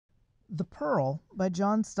The Pearl by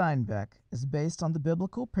John Steinbeck is based on the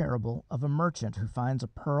biblical parable of a merchant who finds a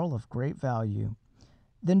pearl of great value,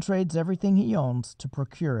 then trades everything he owns to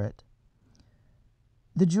procure it.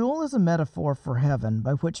 The jewel is a metaphor for heaven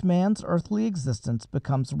by which man's earthly existence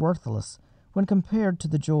becomes worthless when compared to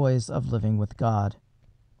the joys of living with God.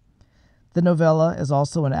 The novella is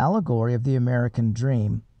also an allegory of the American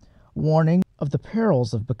dream, warning of the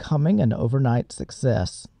perils of becoming an overnight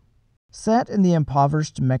success. Set in the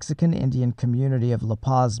impoverished Mexican Indian community of La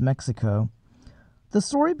Paz, Mexico, the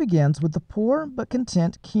story begins with the poor but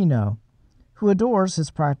content Kino, who adores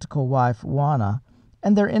his practical wife Juana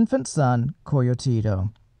and their infant son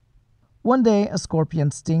Coyotito. One day a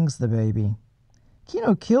scorpion stings the baby.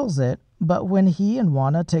 Kino kills it, but when he and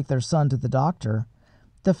Juana take their son to the doctor,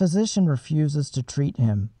 the physician refuses to treat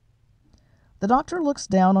him. The doctor looks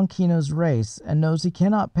down on Kino's race and knows he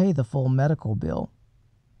cannot pay the full medical bill.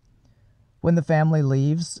 When the family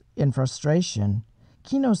leaves, in frustration,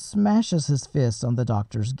 Kino smashes his fist on the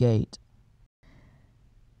doctor's gate.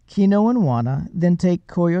 Kino and Juana then take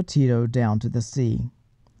Coyotito down to the sea.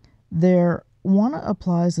 There, Juana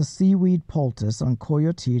applies a seaweed poultice on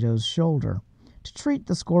Coyotito's shoulder to treat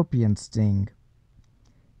the scorpion sting.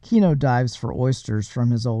 Kino dives for oysters from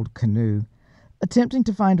his old canoe, attempting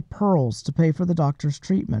to find pearls to pay for the doctor's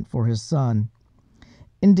treatment for his son.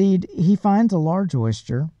 Indeed, he finds a large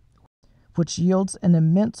oyster, which yields an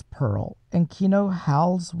immense pearl, and Kino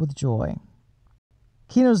howls with joy.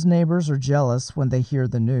 Kino's neighbors are jealous when they hear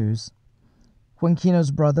the news. When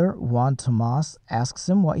Kino's brother, Juan Tomas, asks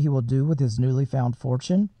him what he will do with his newly found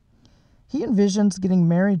fortune, he envisions getting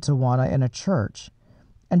married to Juana in a church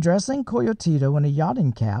and dressing Coyotito in a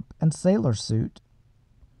yachting cap and sailor suit.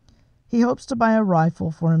 He hopes to buy a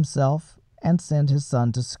rifle for himself and send his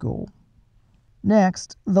son to school.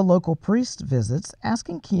 Next, the local priest visits,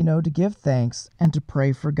 asking Kino to give thanks and to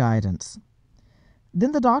pray for guidance.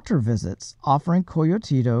 Then the doctor visits, offering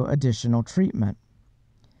Coyotito additional treatment.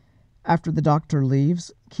 After the doctor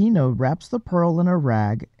leaves, Kino wraps the pearl in a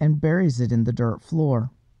rag and buries it in the dirt floor.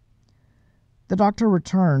 The doctor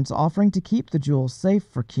returns, offering to keep the jewel safe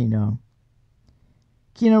for Kino.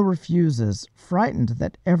 Kino refuses, frightened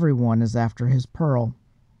that everyone is after his pearl.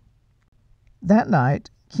 That night,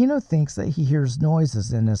 Kino thinks that he hears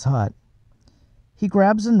noises in his hut. He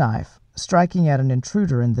grabs a knife, striking at an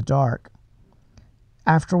intruder in the dark.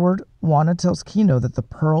 Afterward, Juana tells Kino that the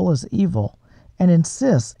pearl is evil and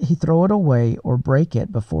insists he throw it away or break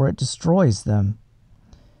it before it destroys them.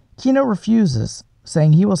 Kino refuses,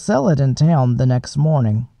 saying he will sell it in town the next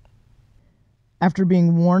morning. After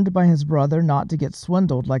being warned by his brother not to get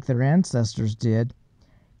swindled like their ancestors did,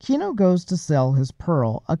 Kino goes to sell his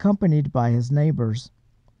pearl, accompanied by his neighbors.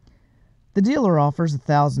 The dealer offers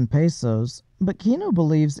 1,000 pesos, but Kino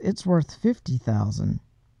believes it's worth 50,000.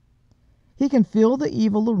 He can feel the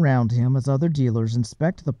evil around him as other dealers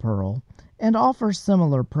inspect the pearl and offer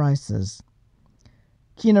similar prices.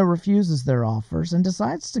 Kino refuses their offers and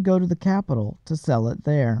decides to go to the capital to sell it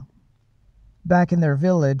there. Back in their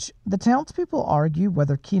village, the townspeople argue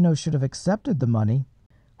whether Kino should have accepted the money,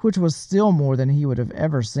 which was still more than he would have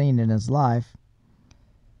ever seen in his life.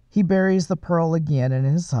 He buries the pearl again in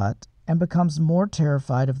his hut and becomes more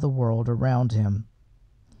terrified of the world around him.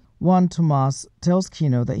 Juan Tomas tells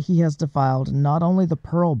Kino that he has defiled not only the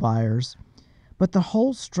pearl buyers, but the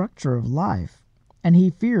whole structure of life, and he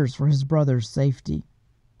fears for his brother's safety.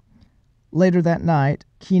 Later that night,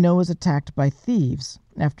 Kino is attacked by thieves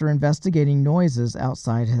after investigating noises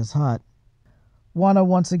outside his hut. Juana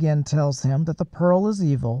once again tells him that the pearl is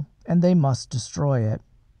evil and they must destroy it.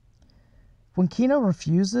 When Kino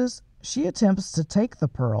refuses, she attempts to take the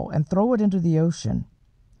pearl and throw it into the ocean.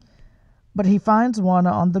 But he finds Juana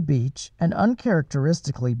on the beach and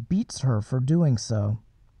uncharacteristically beats her for doing so.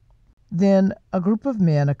 Then a group of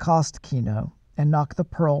men accost Kino and knock the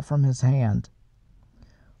pearl from his hand.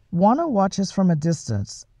 Juana watches from a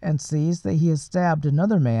distance and sees that he has stabbed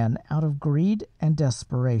another man out of greed and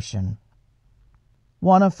desperation.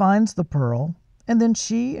 Juana finds the pearl, and then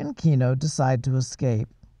she and Kino decide to escape.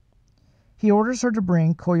 He orders her to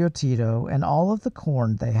bring Coyotito and all of the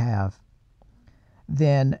corn they have.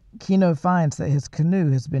 Then Kino finds that his canoe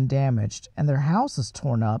has been damaged and their house is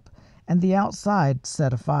torn up and the outside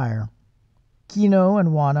set afire. Kino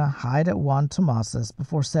and Juana hide at Juan Tomas's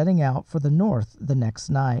before setting out for the north the next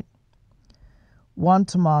night. Juan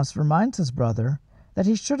Tomas reminds his brother that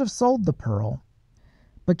he should have sold the pearl,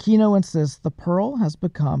 but Kino insists the pearl has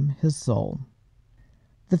become his soul.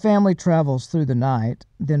 The family travels through the night,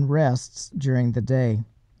 then rests during the day,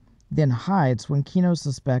 then hides when Kino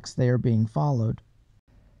suspects they are being followed.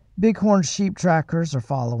 Bighorn sheep trackers are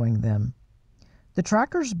following them. The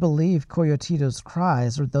trackers believe Coyotito's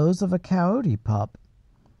cries are those of a coyote pup.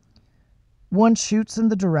 One shoots in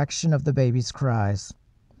the direction of the baby's cries.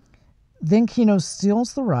 Then Kino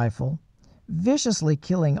steals the rifle, viciously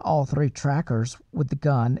killing all three trackers with the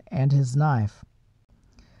gun and his knife.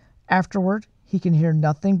 Afterward, he can hear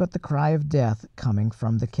nothing but the cry of death coming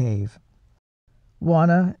from the cave.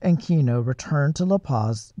 Juana and Kino return to La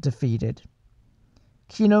Paz defeated.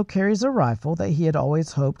 Kino carries a rifle that he had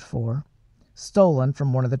always hoped for, stolen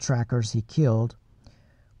from one of the trackers he killed,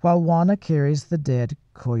 while Juana carries the dead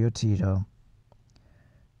Coyotito.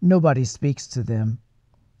 Nobody speaks to them,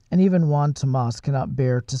 and even Juan Tomas cannot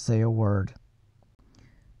bear to say a word.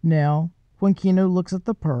 Now, when Kino looks at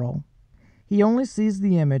the pearl, he only sees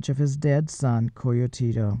the image of his dead son,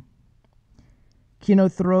 Coyotito. Kino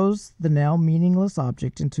throws the now meaningless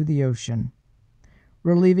object into the ocean,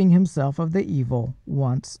 relieving himself of the evil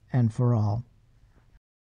once and for all.